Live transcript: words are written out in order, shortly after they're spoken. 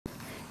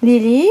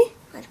Lily?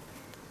 What?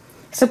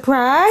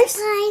 Surprise?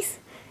 Surprise.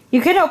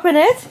 You can open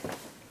it.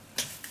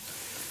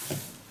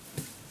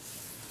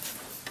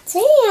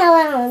 3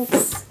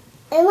 lions.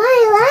 And 1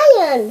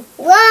 lion.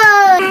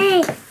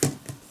 Whoa!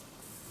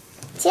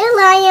 2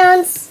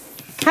 lions.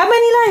 How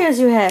many lions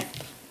you have?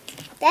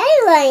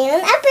 Daddy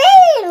lion, a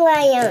baby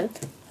lion.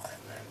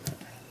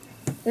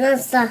 No,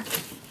 stop.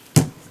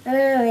 I'm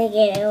gonna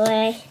get it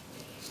away.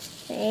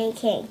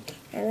 Okay.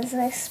 And this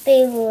is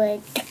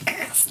speedwood.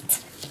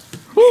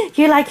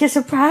 You like your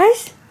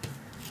surprise?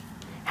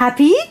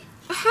 Happy?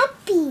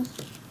 Happy.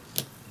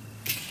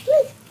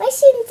 Look, I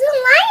see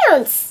 2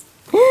 lions.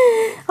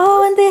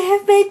 Oh, and they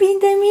have baby in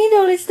the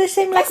middle. It's the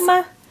same like Look,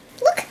 my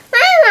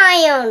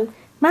lion.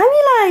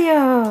 mommy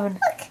lion.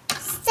 Look,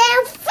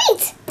 their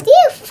feet.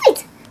 Their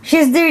feet. She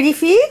has dirty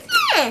feet?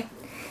 Yeah.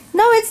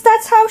 No,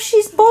 that's how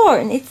she's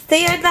born.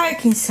 They are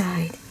dark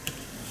inside.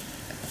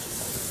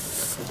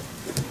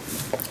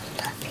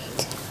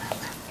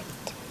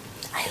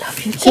 I love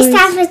you too. She's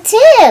having it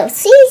too.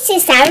 See,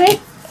 she's having.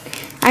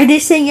 Are they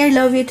saying I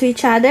love you to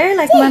each other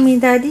like mommy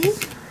and daddy?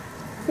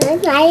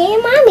 Like my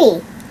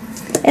mommy.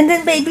 And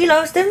then baby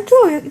loves them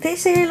too. They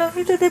say I love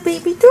you to the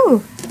baby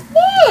too.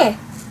 Yeah.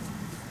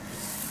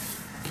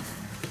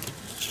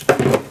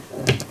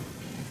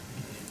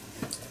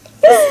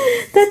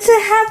 That's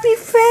a happy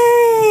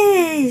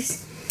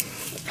face.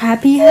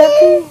 Happy,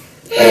 happy.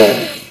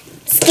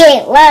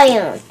 Scared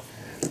lion.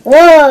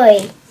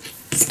 Roy.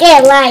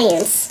 Scared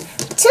lions.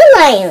 2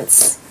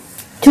 lions.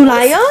 2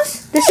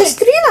 lions? This is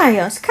 3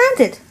 lions. Count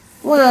it.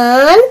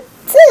 1,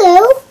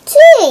 2,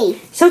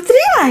 3. So 3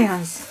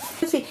 lions.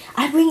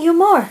 I'll bring you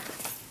more.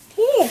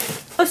 Here.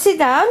 Oh, sit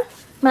down.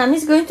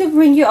 Mommy's going to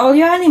bring you all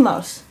your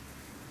animals.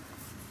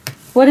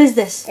 What is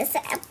this? It's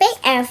a big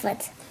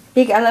elephant.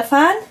 Big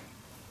elephant?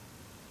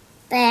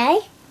 Bear.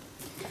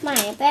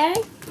 My bear.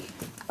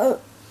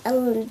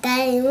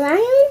 Daddy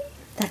lion.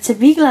 That's a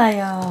big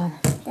lion.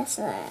 That's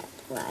a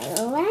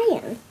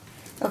lion.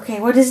 Okay,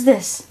 what is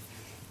this?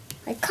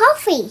 A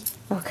coffee.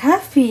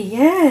 Okapi,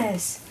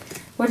 yes.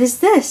 What is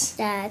this?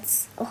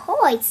 That's a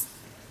horse.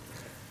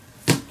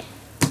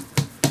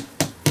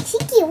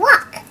 Cheeky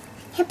walk.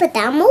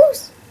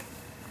 Hippopotamus.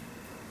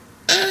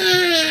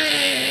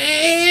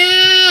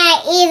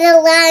 Eat a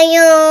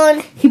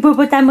lion.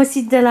 Hippopotamus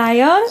eat the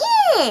lion?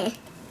 Yeah.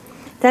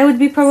 That would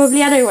be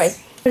probably otherwise.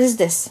 What is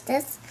this?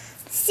 That's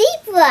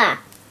zebra.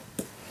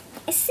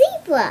 A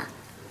zebra.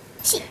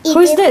 She eats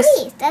Who's the this?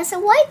 leaf. That's a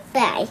white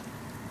bear.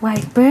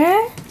 White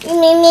bear?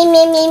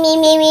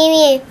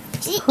 Me.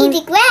 She eats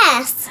the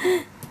grass.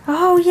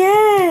 Oh,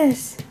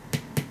 yes.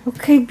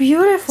 Okay,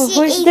 beautiful. She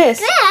Who is eats this?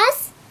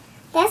 grass.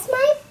 That's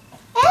my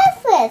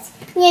elephant.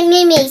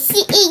 Me.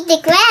 She eats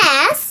the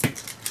grass.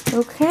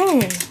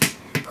 Okay.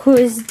 Who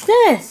is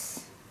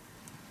this?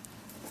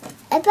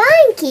 A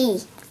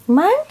monkey.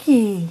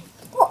 Monkey.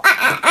 Oh,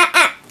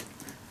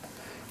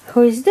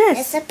 Who is this?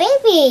 It's a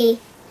baby.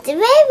 The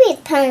baby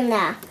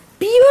panda. 2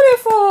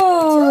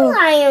 Beautiful.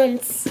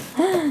 lions.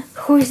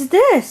 Who is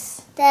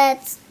this?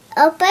 That's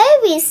a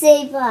baby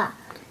zebra.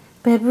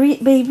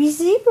 Baby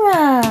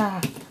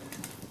zebra.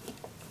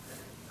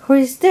 Who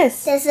is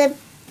this? There's a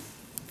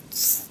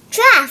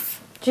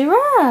giraffe.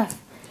 Giraffe.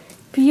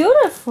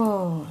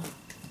 Beautiful.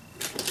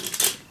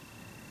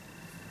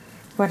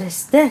 What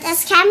is this?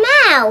 That's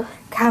camel.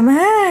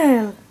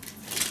 Camel.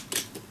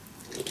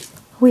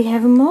 We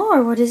have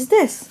more. What is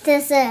this?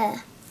 There's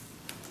a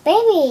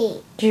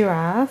baby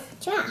Giraffe.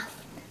 giraffe.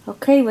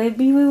 Okay,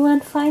 maybe we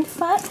won't find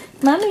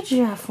mommy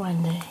giraffe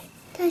one day.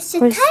 There's a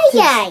Where's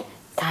tiger.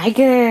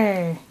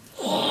 Tiger.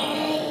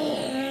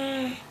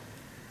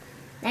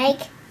 Like.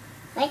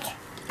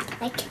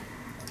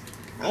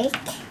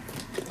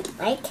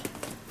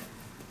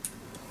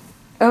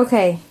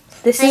 Okay,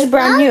 this is Like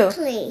brand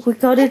broccoli. new. We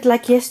got it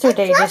like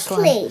yesterday, this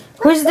one. Broccoli.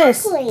 Who's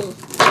this? Broccoli.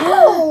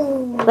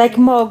 Oh. Like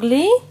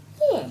Mowgli?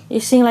 Yeah. You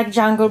sing like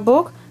Jungle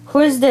Book? Who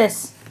is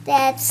this?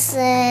 That's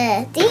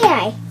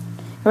deer.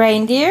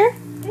 Reindeer?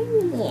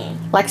 Yeah.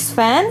 Like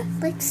Sven?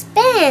 Like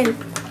span.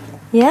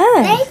 Yeah.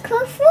 Like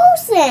a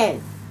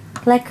frozen.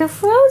 Like a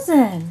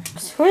Frozen.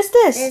 Who is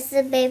this? There's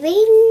a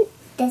baby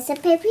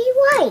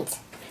white.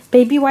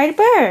 Baby white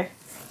bear.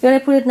 You wanna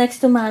put it next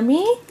to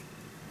mommy?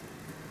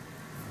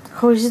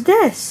 Who is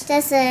this?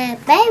 There's a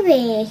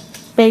baby.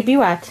 Baby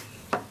what?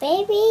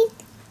 Baby.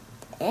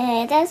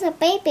 There's a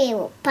baby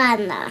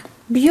panda.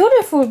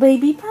 Beautiful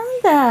baby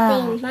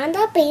panda.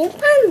 Being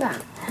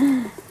panda.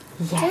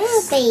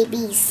 Yes. Two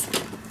babies.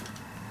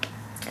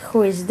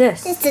 Who is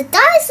this? It's a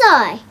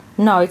dinosaur.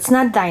 No, it's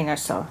not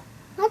dinosaur.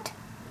 What?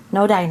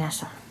 No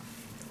dinosaur.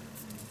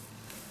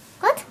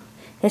 What?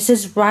 This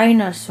is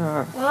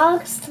rhinosaur.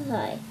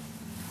 Monster.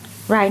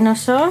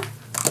 Rhinosaur?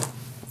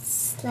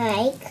 It's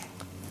like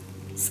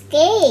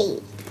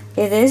scary.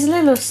 It is a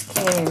little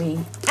scary.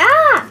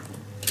 Ah!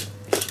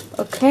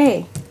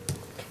 Okay.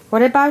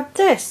 What about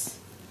this?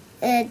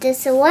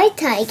 There's a white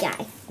tiger.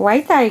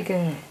 White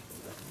tiger.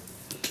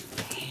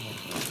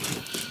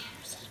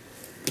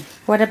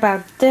 What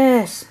about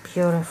this?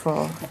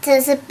 Beautiful.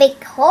 There's a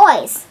big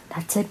horse.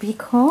 That's a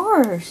big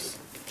horse.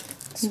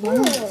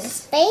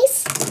 Yes.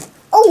 Space.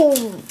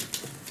 Oh,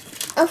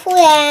 a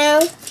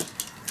flower.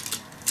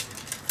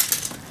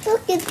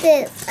 Look at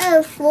this.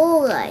 A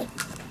flower.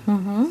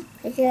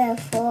 Look at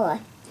a flower.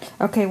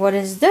 Okay, what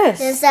is this?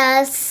 This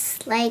is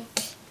like,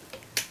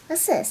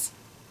 what's this?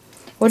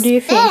 What do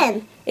you think?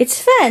 Fan.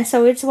 It's fan,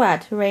 so it's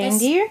what?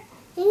 Reindeer?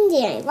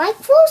 Indian, like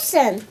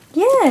Frozen.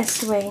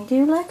 Yes,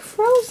 reindeer like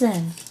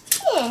Frozen.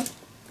 Yeah.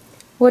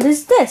 What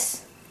is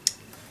this?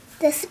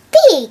 This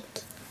pig.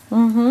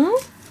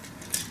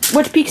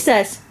 What pig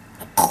says?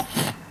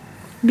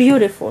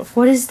 Beautiful.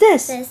 What is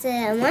this? This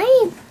is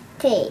my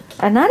pig.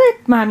 Another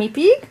mommy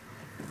pig?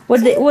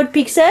 What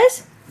pig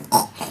says?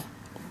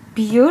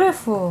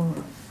 Beautiful.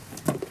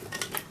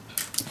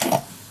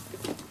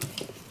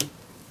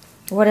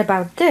 What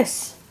about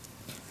this?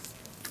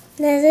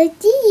 There's a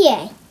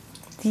deer.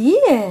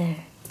 Deer.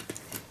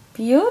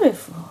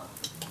 Beautiful.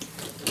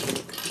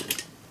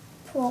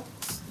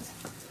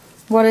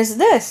 What is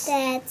this?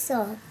 That's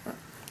a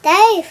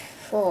Daddy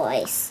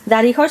horse.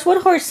 Daddy horse?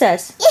 What horse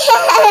says?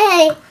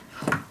 Yay!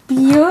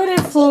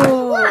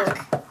 Beautiful.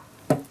 Walk.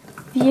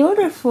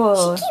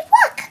 Beautiful. She can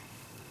walk.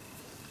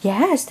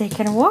 Yes, they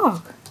can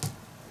walk.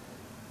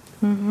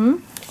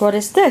 What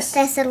is this?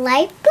 That's a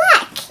light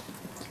black.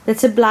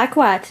 That's a black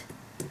what?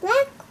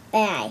 Black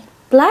bear.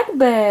 Black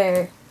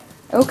bear.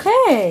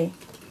 Okay.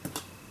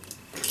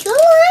 2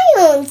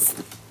 lions.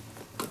 2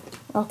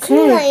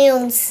 Okay.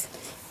 lions.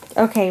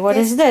 Okay, what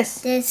is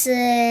this? There's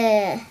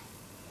a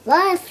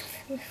live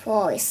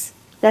horse.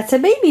 That's a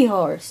baby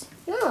horse.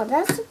 No,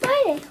 that's a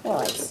baby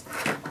horse.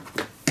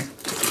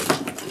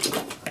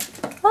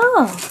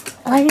 Oh,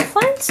 I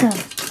find some.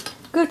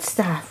 Good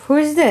stuff. Who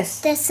is this?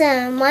 That's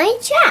my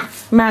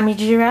giraffe. Mommy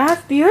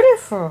giraffe.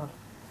 Beautiful.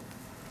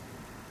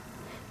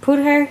 Put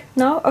her...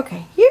 No?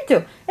 Okay, here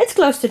too. It's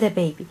close to the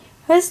baby.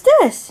 Who's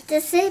this?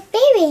 This is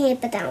baby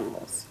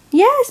hippopotamus.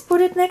 Yes,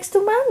 put it next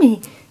to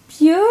mommy.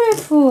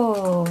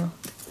 Beautiful.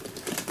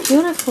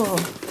 Beautiful.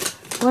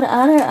 What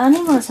other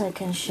animals I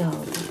can show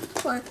you?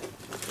 What?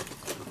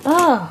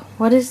 Oh,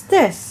 what is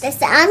this? That's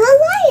the other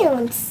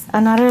lions.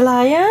 Another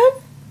lion?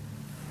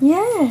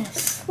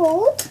 Yes.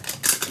 Food.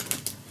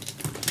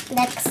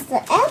 Next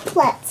the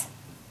airplane.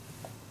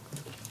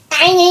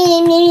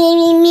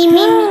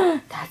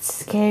 That's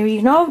scary.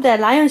 You know, the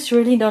lions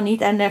really don't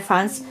need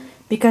elephants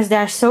because they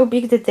are so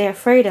big that they're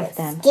afraid of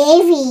them.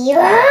 Scary.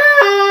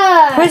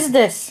 Who's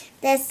this?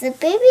 That's the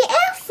baby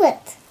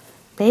elephant.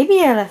 Baby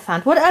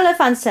elephant. What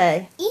elephant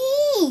say?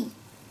 E.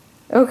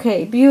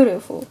 Okay,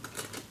 beautiful.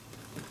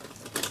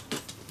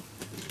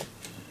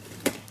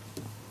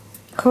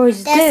 Who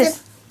is That's this?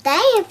 a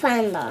daddy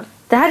panda.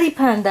 Daddy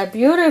panda.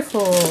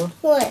 Beautiful.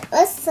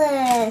 What's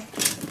the...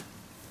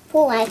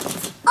 Who like...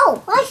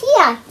 Oh, right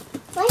here.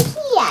 Right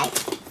here.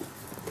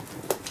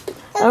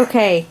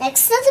 Okay.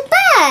 Next to the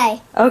bag.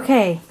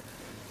 Okay.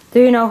 Do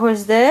you know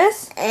who's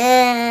this?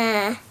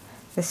 I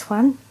This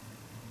one?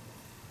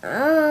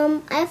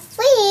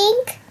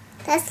 think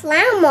that's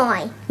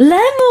lemur.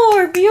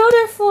 Lemur.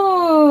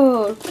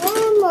 Beautiful.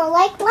 Lemur,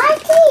 like my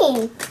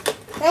king.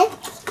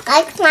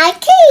 Like my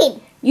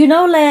king. You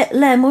know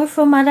lemur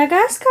from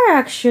Madagascar,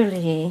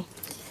 actually.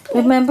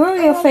 Remember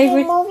your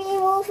favorite?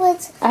 Move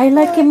it. I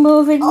like it.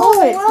 Move it.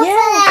 Move it.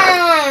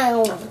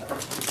 Yeah. Down.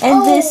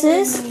 And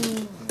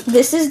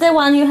this is the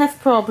one you have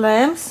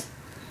problems.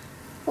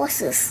 What's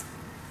this?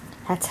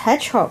 That's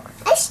hedgehog.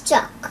 Ice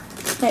chuck.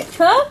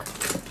 Hedgehog?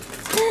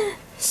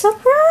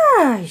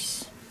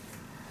 Surprise!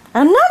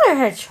 Another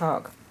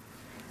hedgehog.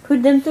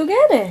 Put them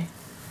together.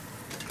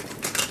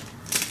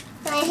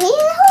 I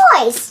hear a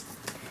horse.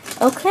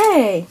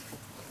 Okay.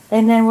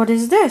 And then what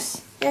is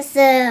this? That's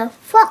a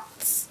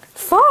fox.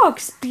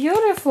 Fox.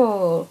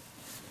 Beautiful.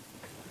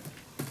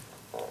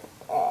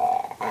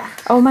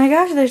 Oh my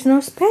gosh, there's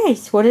no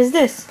space. What is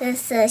this?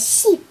 That's a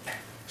sheep.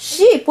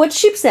 Sheep. What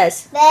sheep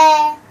says?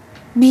 There.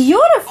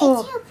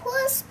 Beautiful. It's your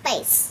poor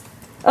space.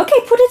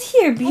 Okay, put it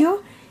here.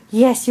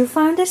 Yes, you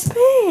found a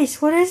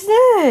space. What is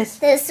this?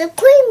 There's the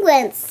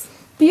penguins.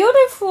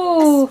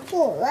 Beautiful.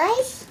 Oh,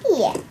 right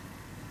here.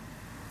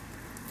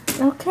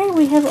 Okay,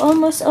 we have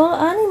almost all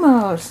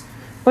animals.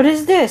 What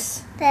is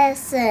this?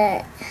 There's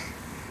a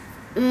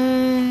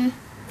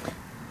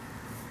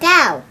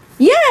cow.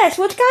 Yes,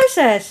 what cow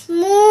says?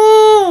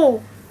 Moo.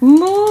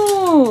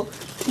 Moo.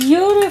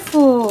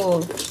 Beautiful.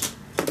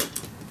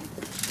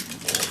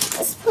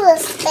 Let's put a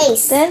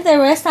space. Then the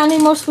rest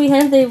animals we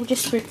have, they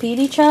just repeat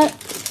each other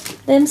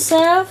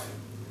themselves.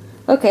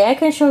 Okay, I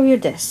can show you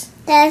this.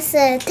 There's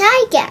a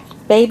tiger.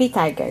 Baby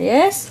tiger,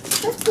 yes?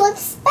 Let's put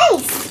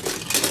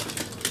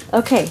space.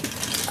 Okay.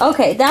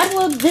 Okay,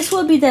 this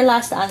will be the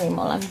last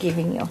animal I'm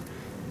giving you.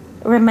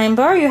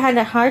 Remember, you had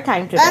a hard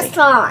time today. Let's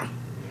try.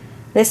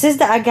 This is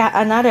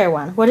another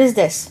one. What is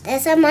this?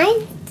 There's a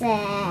mine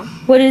there.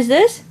 What is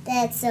this?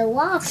 That's a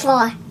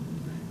wildflower.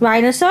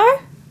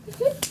 Rhinosaur?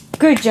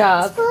 Good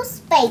job. Let's put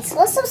space.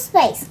 What's some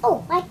space?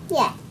 Oh, right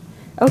here.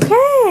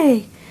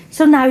 Okay.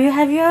 So now you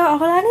have your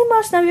all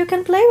animals. Now you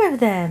can play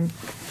with them.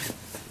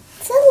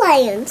 2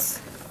 lions.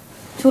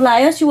 2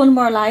 lions. You want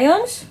more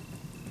lions?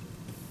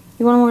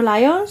 You want more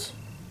lions?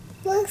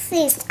 We'll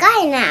see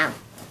sky now.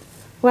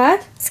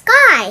 What?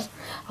 Sky.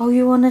 Oh,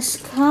 you want a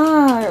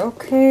scar?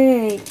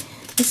 Okay.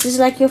 This is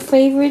like your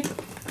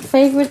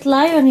favorite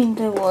lion in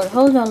the world.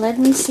 Hold on, let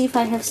me see if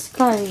I have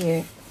scar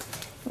here.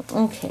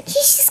 Okay.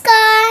 Here's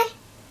sky.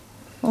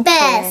 Okay.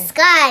 Bad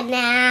sky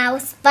now.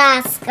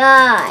 Bad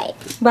sky.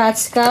 Bad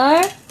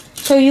scar?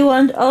 So you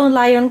want own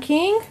Lion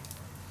King?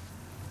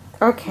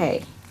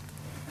 Okay.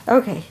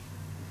 Okay.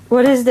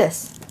 What is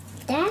this?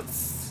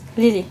 That's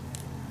Lily.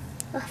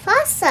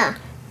 Mufasa.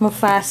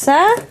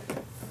 Mufasa?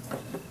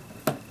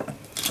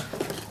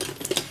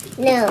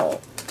 No.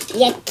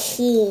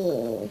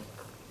 Yucky.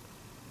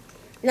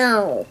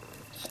 No.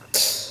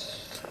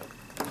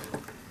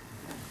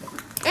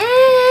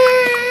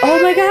 Oh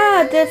my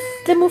god,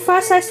 the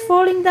Mufasa is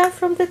falling down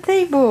from the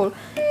table.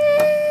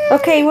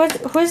 Okay,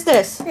 who is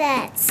this?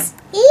 That's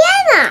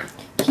hyena.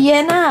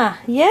 Hyena,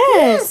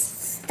 yes.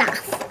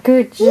 Stuff.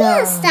 Good job.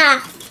 Hyena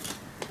stuff.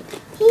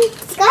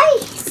 Sky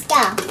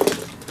stuff.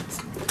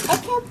 I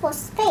can put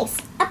space.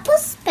 I put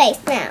space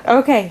now.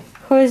 Okay,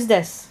 who is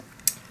this?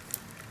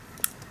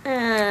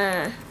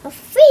 I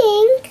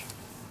think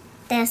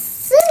that's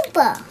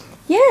Simba.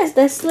 Yes,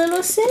 that's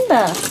little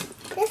Simba.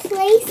 That's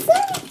like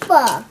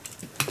Simba.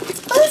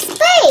 Oh,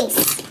 space.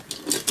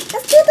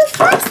 Let's do the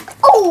first.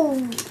 Oh.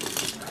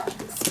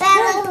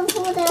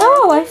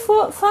 Oh, I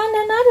found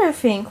another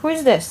thing. Who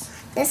is this?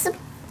 This is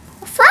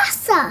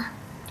Mufasa.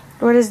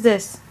 What is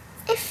this?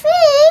 I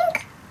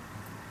think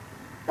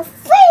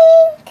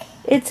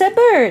It's a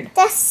bird.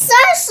 that's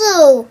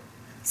Soooo.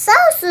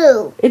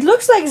 Soooo. It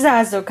looks like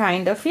Zazu,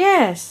 kind of,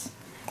 yes.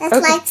 That's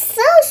Okay. like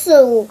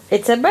Soooo.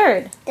 It's a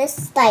bird.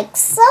 That's like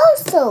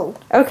Soooo.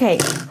 Okay,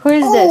 who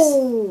is Oh. this?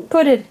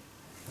 Put it.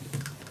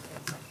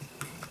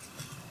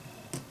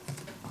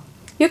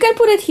 You can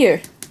put it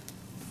here.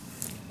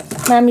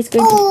 Mommy's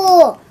going to...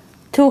 Oh.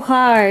 Too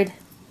hard.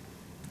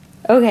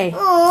 Okay.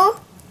 Oh.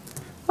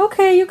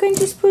 Okay, you can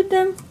just put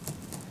them.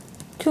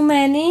 Too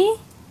many.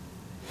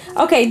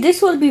 Okay,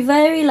 this will be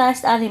very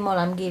last animal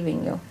I'm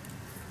giving you.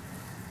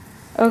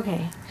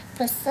 Okay.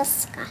 What's the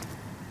sky?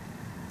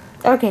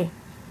 Okay.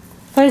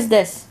 Who's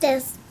this?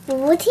 There's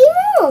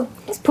Timon.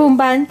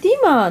 Pumbaa and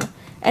Timon.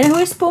 And who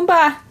is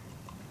Pumbaa?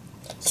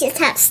 She's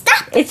had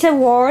stuff. It's a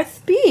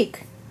warth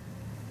beak.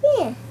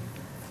 Yeah.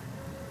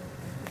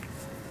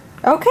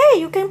 Okay,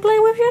 you can play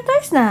with your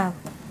toys now.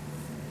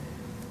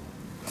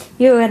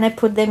 You're gonna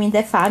put them in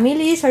the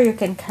families, or you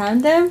can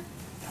count them.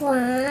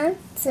 1,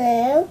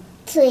 2,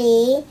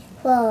 3,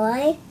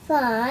 4,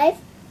 5,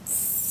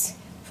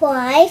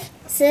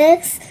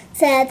 6,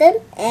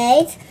 7,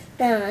 8,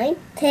 9,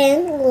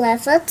 10,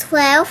 11,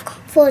 12,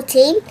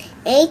 14,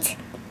 8,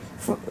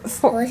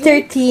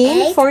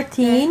 13,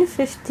 14,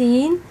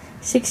 15,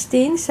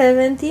 16,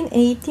 17,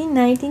 18,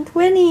 19,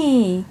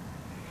 20.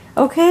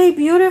 Okay,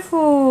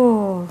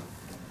 beautiful.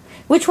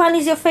 Which one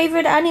is your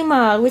favorite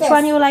animal? Which This.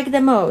 one you like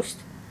the most?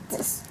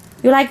 This.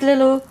 You like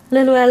little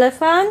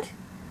elephant?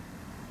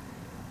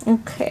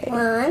 Okay.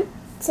 1,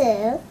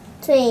 2,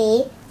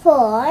 3,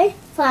 4,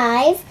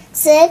 5,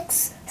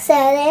 6,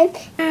 7.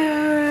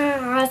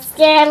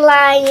 Scared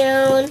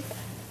lion.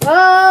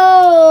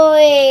 Oh,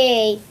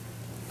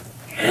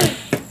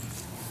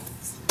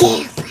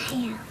 scared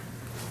lion.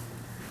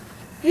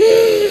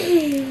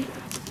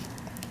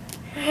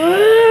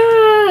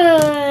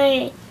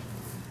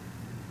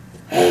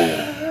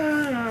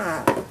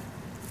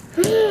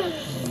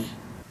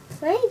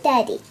 My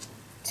daddy.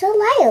 It's a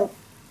lion.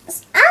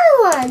 It's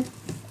other one.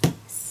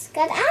 It's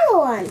got other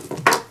one.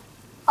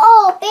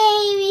 Oh,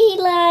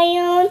 baby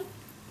lion.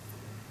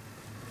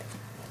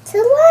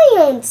 Two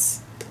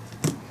lions.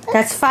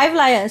 That's 5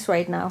 lions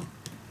right now.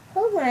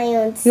 4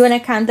 lions. You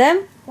wanna count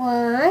them?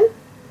 1,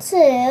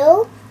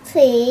 2,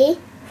 3,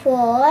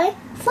 4,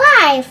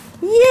 5.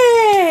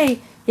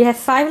 Yay! You have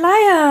 5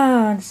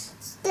 lions.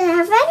 They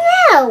have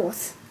a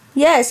nose.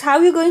 Yes, how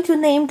are you going to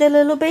name the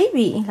little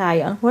baby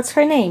lion? What's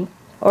her name?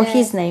 Or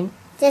his name?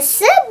 The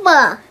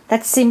Simba.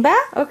 That's Simba?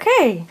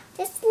 Okay.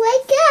 Just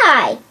like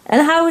guy.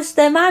 And how is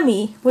the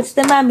mommy? What's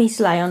the mommy's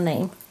lion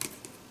name?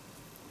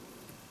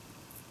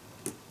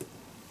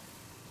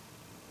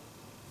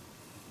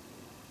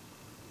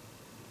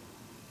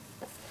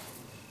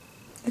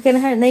 You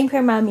can name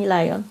her mommy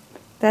lion.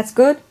 That's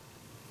good?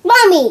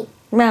 Mommy.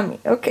 Mommy,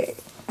 okay.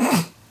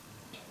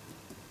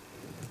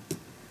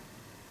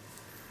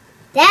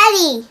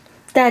 Daddy.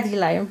 Daddy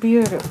lion,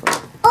 beautiful.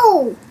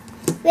 Oh,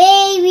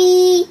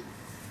 baby.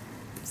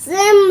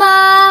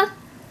 Simba.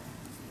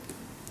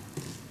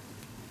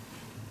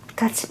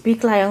 That's a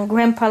big lion.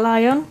 Grandpa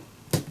lion.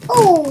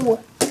 Oh,